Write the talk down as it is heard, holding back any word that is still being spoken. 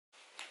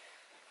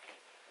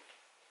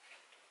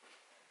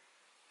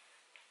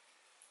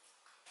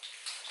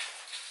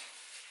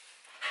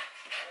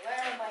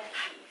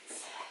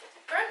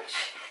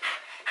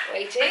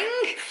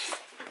Waiting.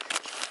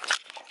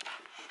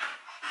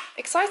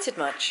 Excited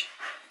much?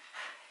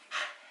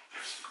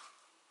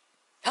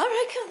 All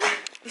right, come on.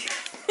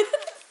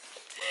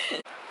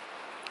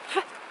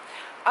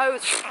 I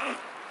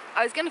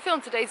was going to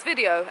film today's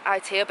video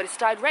out here, but it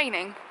started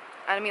raining.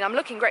 And I mean, I'm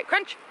looking great.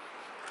 Crunch.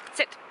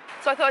 Sit.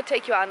 So I thought I'd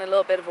take you out on a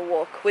little bit of a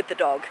walk with the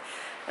dog.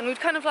 And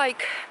we'd kind of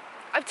like,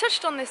 I've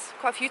touched on this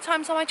quite a few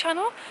times on my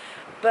channel,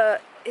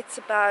 but it's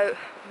about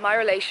my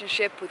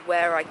relationship with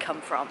where I come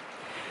from.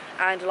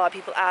 And a lot of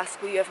people ask,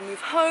 will you ever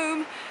move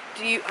home?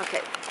 Do you,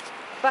 okay,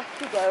 back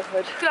to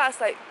girlhood. People ask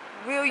like,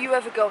 will you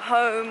ever go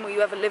home? Will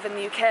you ever live in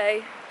the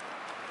UK?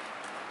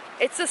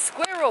 It's a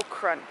squirrel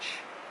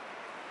crunch.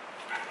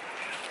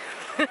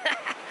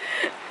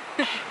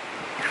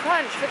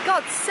 Crunch, for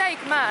God's sake,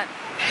 man.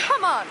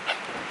 Come on.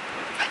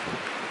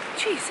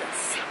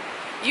 Jesus.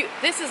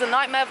 This is a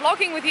nightmare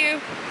vlogging with you.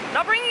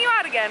 Not bringing you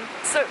out again.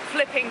 So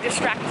flipping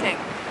distracting.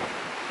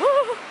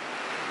 Woo.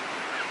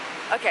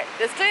 Okay,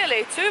 there's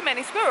clearly too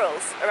many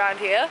squirrels around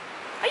here.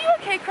 Are you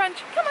okay,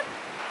 Crunch? Come on.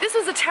 This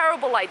was a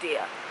terrible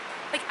idea.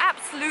 Like,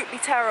 absolutely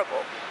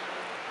terrible.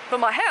 But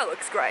my hair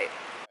looks great.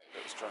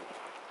 Looks drunk.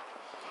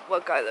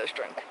 What guy looks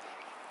drunk?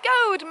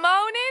 Good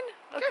morning.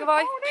 Look, have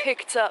I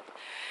picked up.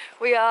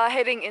 We are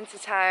heading into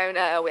town.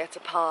 We had to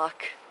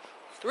park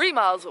 3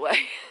 miles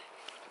away.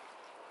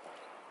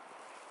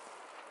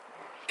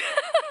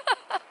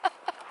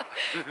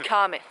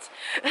 Calm it.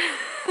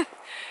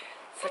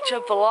 Such a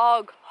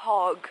vlog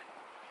hog.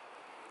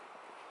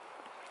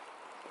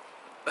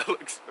 That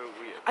looks so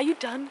weird. Are you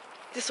done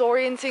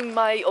disorienting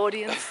my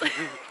audience?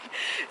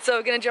 So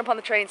we're gonna jump on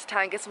the train to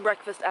town, get some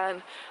breakfast,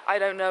 and I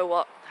don't know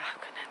what. I'm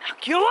gonna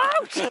knock you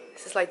out!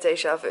 This is like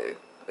deja vu.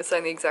 We're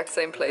saying the exact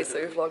same place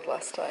that we vlogged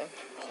last time.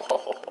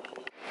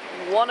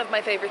 One of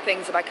my favourite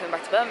things about coming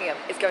back to Birmingham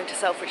is going to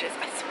Selfridges.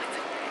 I swear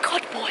to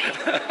God,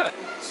 boy!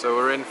 So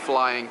we're in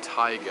Flying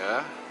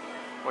Tiger.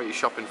 What are you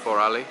shopping for,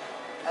 Ali?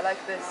 I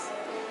like this.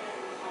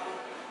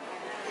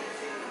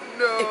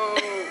 No!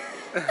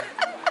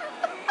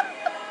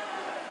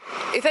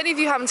 If any of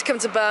you happen to come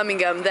to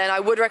Birmingham, then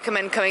I would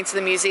recommend coming to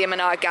the Museum and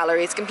Art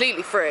Gallery. It's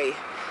completely free.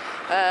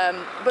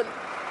 But,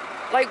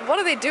 like, what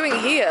are they doing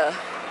here?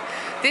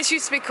 This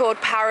used to be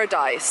called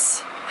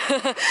Paradise.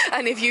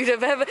 And if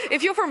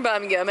you're from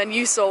Birmingham and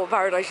you saw what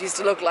Paradise used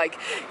to look like,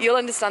 you'll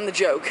understand the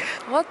joke.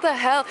 What the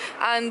hell?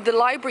 And the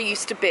library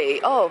used to be,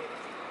 oh,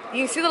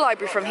 you can see the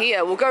library from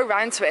here. We'll go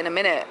round to it in a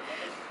minute.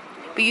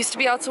 But you used to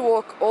be able to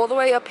walk all the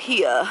way up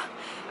here,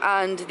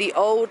 and the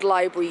old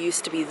library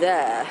used to be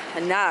there.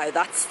 And now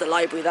that's the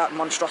library, that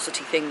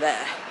monstrosity thing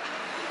there.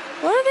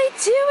 What are they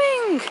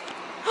doing?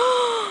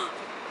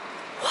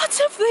 What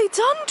have they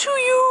done to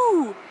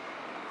you?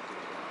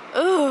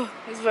 Ugh,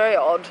 it's very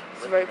odd.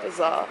 It's very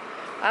bizarre.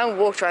 I haven't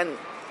walked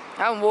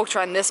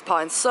around this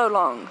part in so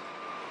long.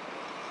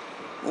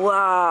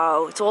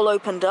 Wow, it's all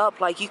opened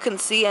up. Like, you can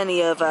see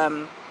any of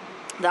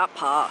that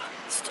part.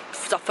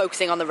 Stop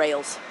focusing on the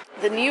rails.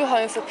 The new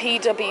home for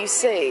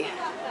PwC.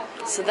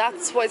 So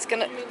that's what it's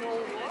gonna.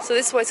 So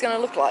this is what it's gonna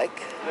look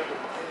like.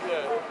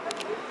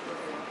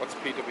 What's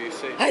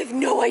PwC? I have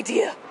no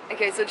idea.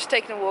 Okay, so just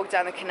taking a walk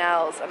down the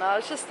canals, and I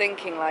was just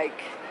thinking,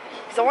 like,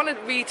 because I want to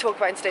really talk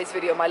about in today's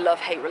video my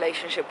love-hate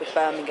relationship with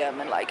Birmingham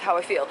and like how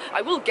I feel.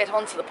 I will get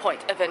onto the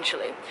point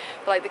eventually,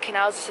 but like the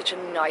canals are such a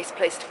nice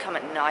place to come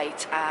at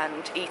night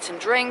and eat and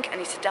drink, and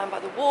you sit down by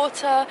the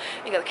water,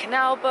 you got the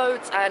canal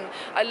boats, and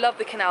I love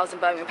the canals in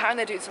Birmingham. Apparently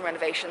they're doing some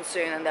renovations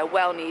soon and they're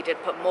well needed,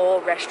 put more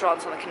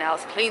restaurants on the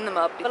canals, clean them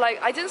up. But like,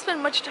 I didn't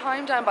spend much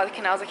time down by the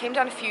canals. I came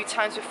down a few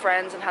times with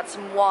friends and had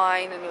some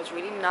wine, and it was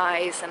really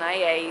nice, and I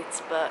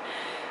ate, but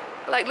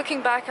like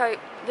looking back,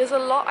 there's a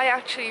lot I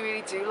actually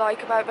really do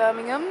like about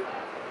Birmingham.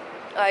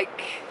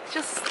 Like,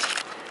 just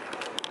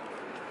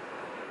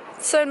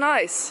it's so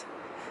nice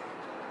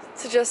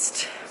to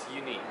just. It's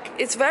unique.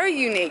 It's very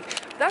unique.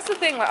 That's the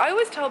thing. Like, I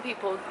always tell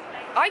people,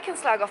 I can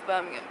slag off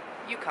Birmingham,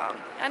 you can't,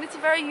 and it's a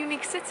very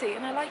unique city,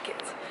 and I like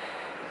it.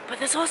 But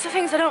there's also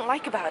things I don't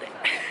like about it.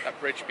 That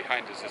bridge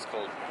behind us is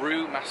called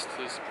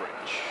Brewmaster's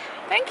Bridge.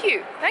 Thank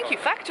you. Thank you.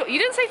 Factoid. You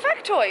didn't say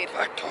factoid.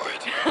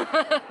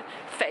 Factoid.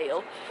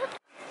 Fail.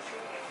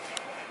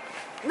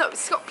 No,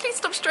 Scott, please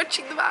stop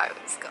stretching them out,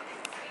 Scott.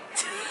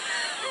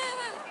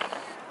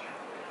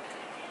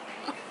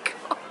 Oh,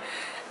 God.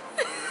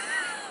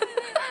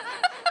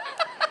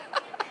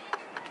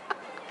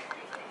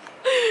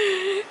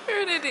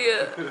 You're an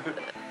idiot.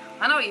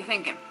 I know what you're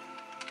thinking.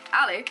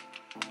 Ali,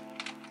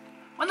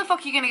 when the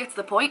fuck are you gonna get to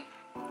the point?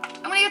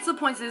 I'm gonna get to the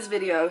point of this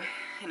video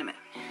in a minute.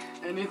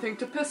 Anything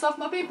to piss off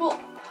my people.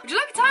 Would you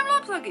like a time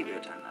lapse? I'll give you a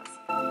time lapse.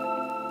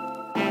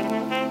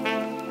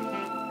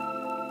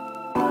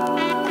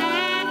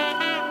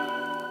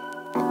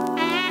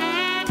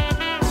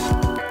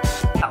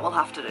 That will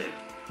have to do.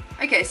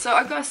 Okay, so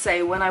I've got to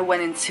say, when I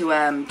went into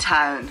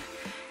town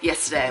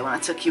yesterday, when I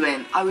took you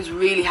in, I was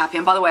really happy.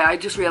 And by the way, I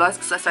just realised,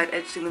 because I started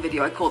editing the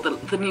video, I called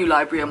the new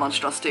library a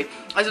monstrosity.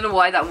 I don't know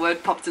why that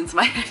word popped into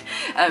my head,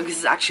 because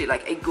it's actually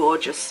like a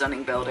gorgeous,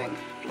 stunning building.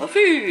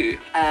 Fluffy!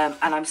 And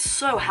I'm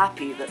so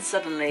happy that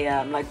suddenly,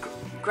 like,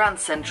 Grand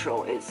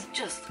Central is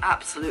just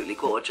absolutely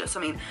gorgeous.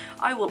 I mean,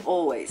 I will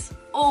always,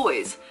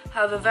 always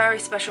have a very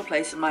special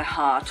place in my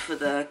heart for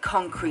the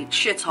concrete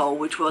shithole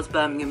which was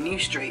Birmingham New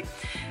Street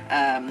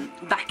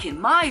back in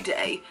my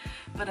day.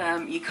 But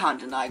you can't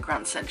deny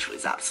Grand Central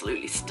is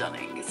absolutely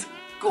stunning. It's a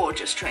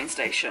gorgeous train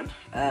station,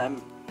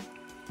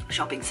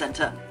 shopping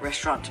centre,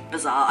 restaurant,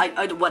 bazaar,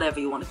 whatever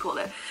you want to call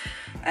it.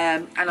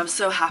 And I'm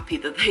so happy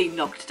that they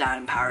knocked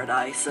down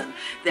Paradise and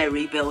they're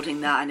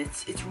rebuilding that, and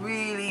it's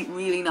really,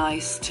 really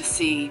nice to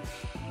see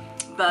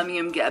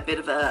Birmingham get a bit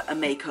of a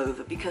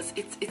makeover, because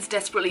it's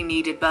desperately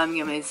needed.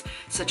 Birmingham is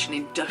such an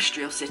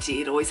industrial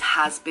city, it always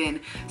has been,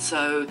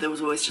 so there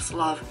was always just a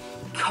lot of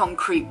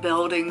concrete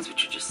buildings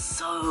which are just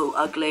so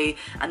ugly,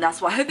 and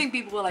that's why I think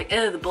people were like,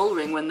 the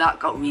Bullring when that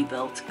got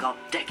rebuilt,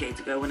 decades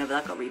ago, whenever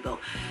that got rebuilt.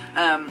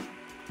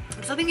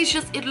 So I think it's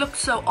just, it looks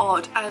so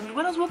odd, and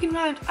when I was walking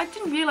around I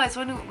didn't realise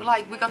when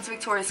we got to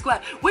Victoria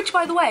Square, which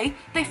by the way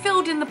they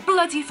filled in the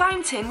bloody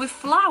fountain with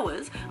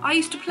flowers. I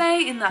used to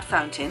play in that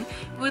fountain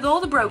with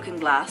all the broken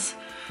glass.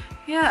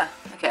 Yeah,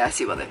 okay, I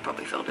see why they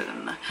probably filled it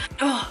in there.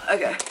 Oh,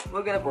 okay,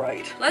 we're gonna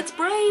braid. Let's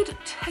braid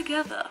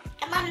together.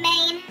 Come on,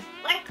 Maine,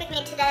 work with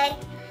me today.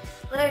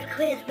 Work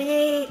with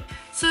me.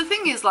 So the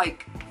thing is,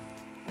 like,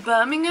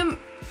 Birmingham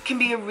can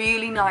be a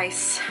really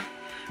nice,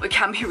 it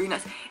can be really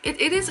nice. It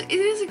is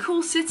a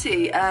cool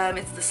city.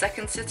 It's the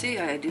second city,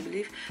 I do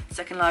believe, the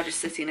second largest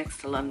city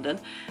next to London.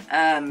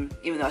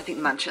 Even though I think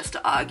Manchester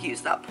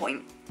argues that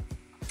point.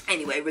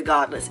 Anyway,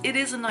 regardless, it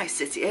is a nice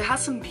city. It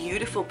has some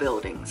beautiful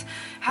buildings,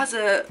 has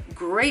a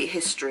great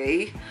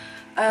history,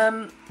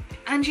 and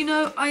you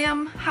know, I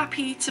am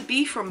happy to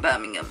be from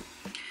Birmingham.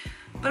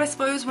 But I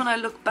suppose when I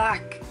look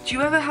back, do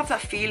you ever have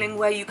that feeling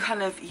where you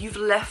you've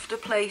left a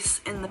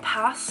place in the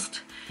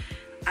past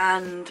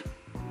and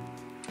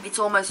it's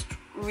almost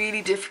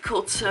really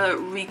difficult to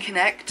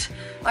reconnect?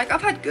 Like,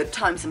 I've had good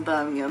times in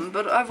Birmingham,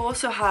 but I've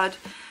also had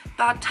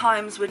bad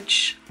times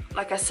which,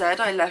 like I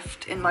said, I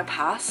left in my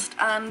past,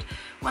 and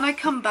when I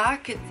come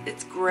back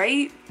it's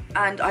great,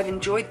 and I've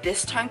enjoyed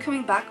this time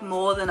coming back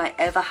more than I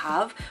ever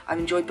have. I've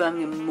enjoyed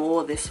Birmingham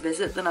more this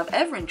visit than I've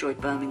ever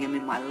enjoyed Birmingham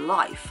in my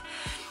life,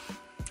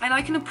 and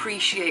I can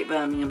appreciate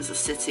Birmingham as a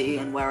city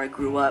and where I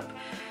grew up,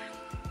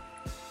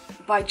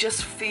 but I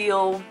just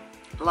feel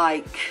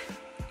like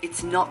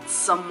it's not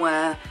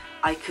somewhere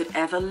I could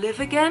ever live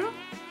again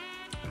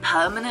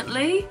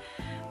permanently.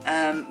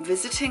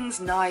 Visiting's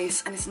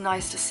nice, and it's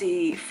nice to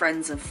see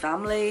friends and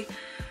family,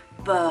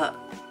 but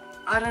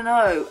I don't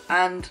know.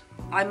 And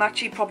I'm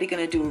actually probably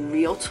going to do a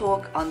real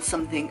talk on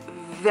something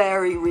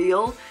very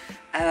real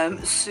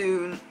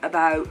soon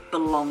about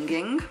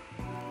belonging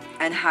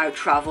and how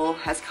travel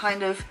has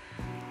kind of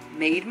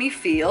made me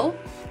feel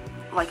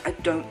like I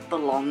don't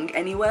belong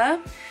anywhere.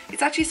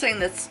 It's actually something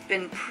that's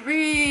been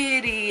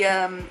pretty,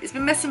 it's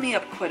been messing me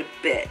up quite a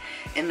bit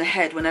in the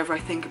head whenever I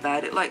think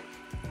about it. Like,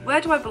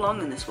 where do I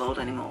belong in this world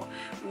anymore?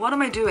 What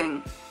am I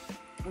doing?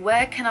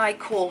 Where can I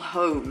call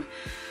home?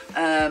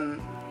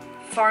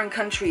 Foreign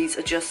countries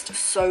are just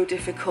so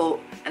difficult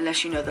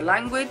unless you know the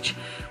language,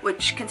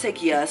 which can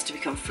take years to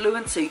become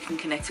fluent so you can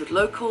connect with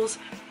locals.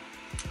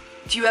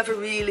 Do you ever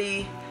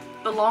really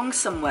belong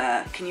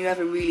somewhere? Can you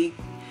ever really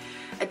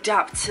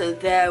adapt to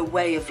their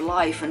way of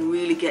life and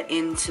really get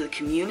into the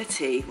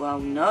community? Well,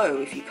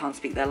 no, if you can't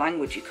speak their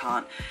language, you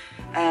can't.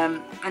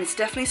 And it's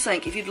definitely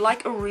something, if you'd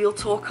like a real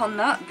talk on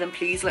that, then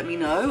please let me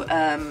know.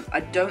 I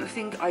don't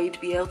think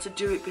I'd be able to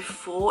do it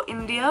before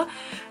India.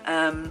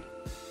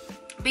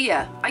 But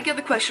yeah, I get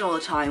the question all the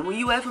time, will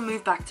you ever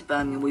move back to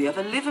Birmingham? Will you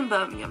ever live in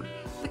Birmingham?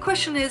 The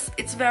question is,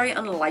 it's very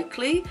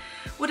unlikely.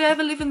 Would I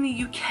ever live in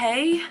the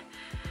UK?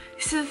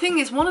 So the thing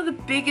is, one of the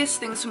biggest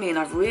things for me, and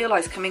I've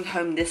realised coming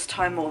home this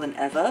time more than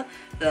ever,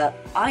 that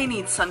I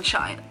need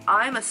sunshine.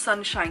 I'm a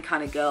sunshine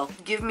kind of girl.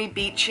 Give me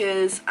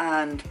beaches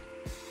and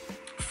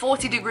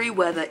 40-degree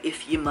weather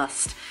if you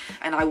must,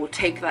 and I will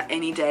take that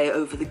any day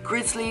over the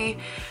grizzly,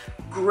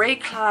 grey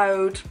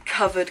cloud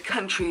covered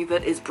country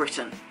that is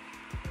Britain.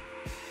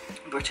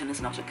 Britain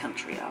is not a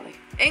country, Ali.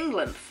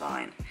 England,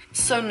 fine.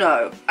 So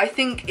no, I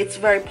think it's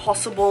very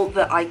possible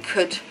that I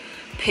could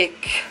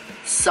pick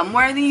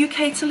somewhere in the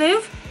UK to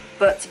live.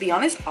 But to be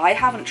honest, I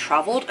haven't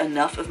travelled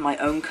enough of my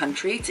own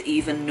country to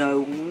even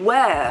know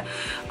where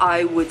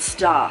I would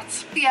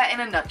start. But yeah, in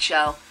a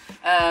nutshell,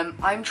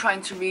 I'm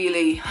trying to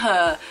really,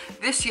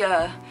 this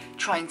year,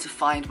 trying to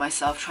find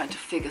myself, trying to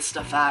figure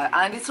stuff out.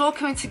 And it's all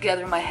coming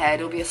together in my head.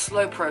 It'll be a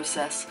slow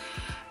process.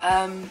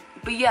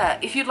 But yeah,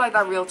 if you'd like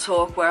that real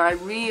talk where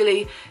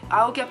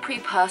I'll get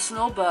pretty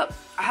personal, but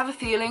I have a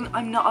feeling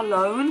I'm not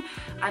alone.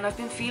 And I've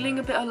been feeling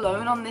a bit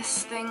alone on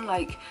this thing,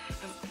 like,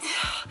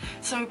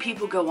 so many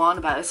people go on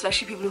about it,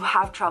 especially people who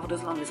have travelled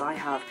as long as I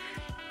have.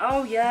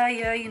 Oh yeah,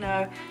 you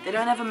know, they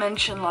don't ever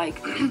mention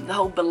like the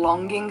whole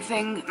belonging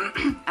thing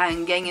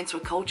and getting into a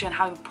culture and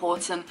how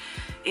important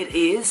it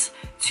is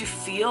to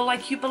feel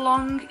like you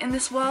belong in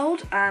this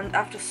world. And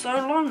after so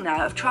long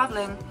now of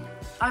travelling,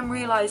 I'm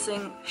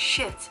realising,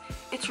 shit,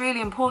 it's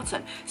really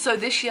important. So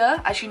this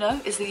year, as you know,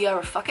 is the year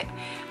of fuck it,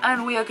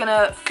 and we are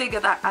gonna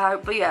figure that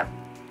out. But yeah,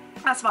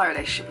 that's my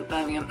relationship with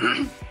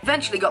Birmingham.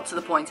 Eventually got to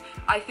the point,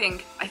 I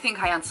think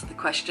I answered the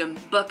question,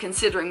 but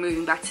considering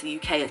moving back to the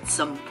UK at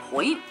some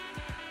point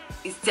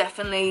is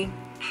definitely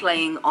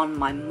playing on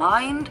my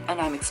mind, and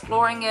I'm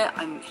exploring it,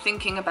 I'm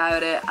thinking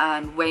about it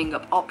and weighing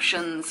up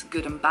options,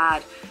 good and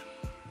bad.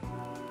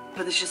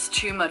 But there's just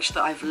too much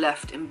that I've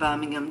left in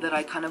Birmingham that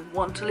I kind of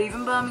want to leave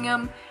in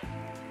Birmingham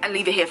and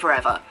leave it here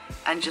forever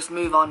and just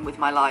move on with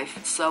my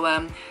life. So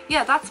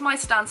yeah, that's my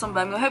stance on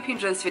Birmingham. I hope you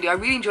enjoyed this video. I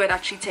really enjoyed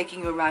actually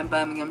taking you around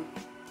Birmingham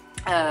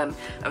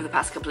over the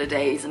past couple of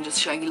days and just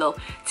showing you little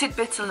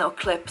tidbits and little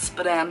clips,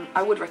 but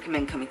I would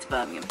recommend coming to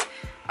Birmingham.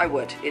 I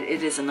would.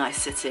 It is a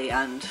nice city,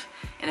 and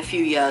in a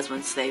few years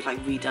once they've like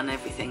redone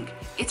everything,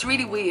 it's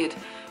really weird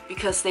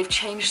because they've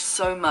changed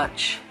so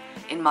much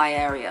in my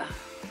area.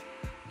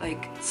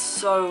 Like,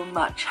 so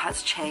much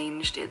has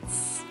changed.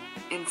 It's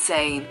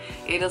insane.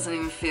 It doesn't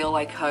even feel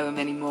like home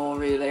anymore,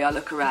 really. I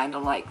look around,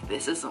 I'm like,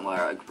 this isn't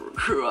where I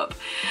grew up.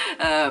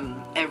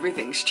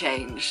 Everything's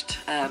changed.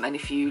 And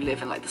if you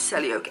live in like the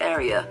Selly Oak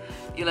area,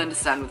 you'll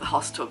understand with the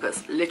hostel,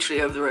 because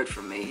literally over the road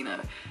from me, you know,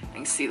 you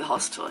can see the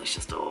hostel. It's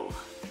just all,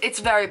 it's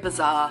very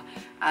bizarre.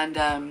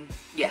 And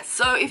yes,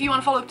 so if you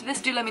want to follow up to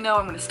this, do let me know.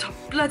 I'm going to stop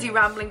bloody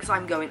rambling because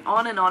I'm going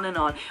on and on and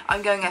on.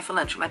 I'm going out for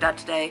lunch with my dad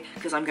today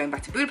because I'm going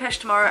back to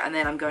Budapest tomorrow, and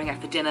then I'm going out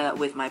for dinner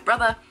with my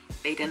brother.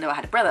 They didn't know I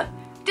had a brother.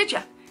 Did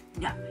ya?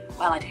 No.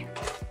 Well, I do.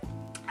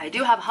 I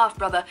do have a half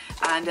brother,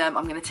 and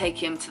I'm going to take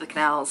him to the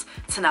canals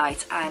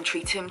tonight and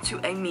treat him to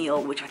a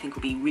meal, which I think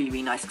will be really,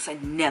 really nice because I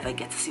never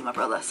get to see my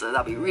brother, so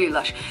that'll be really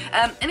lush.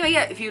 Anyway,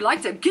 yeah, if you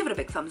liked it, give it a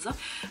big thumbs up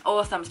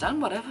or thumbs down,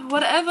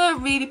 whatever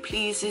really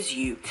pleases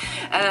you.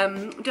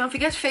 Don't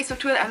forget Facebook,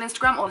 Twitter and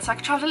Instagram, all the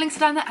PsychoTraveller links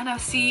are down there, and I'll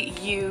see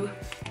you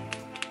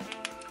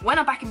when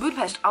I'm back in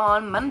Budapest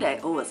on Monday.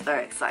 Oh, it's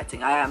very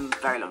exciting. I am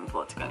very looking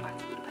forward to going back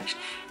to Budapest,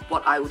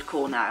 what I would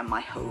call now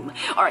my home.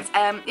 Alright,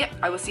 yeah,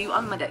 I will see you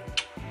on Monday.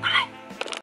 Bye.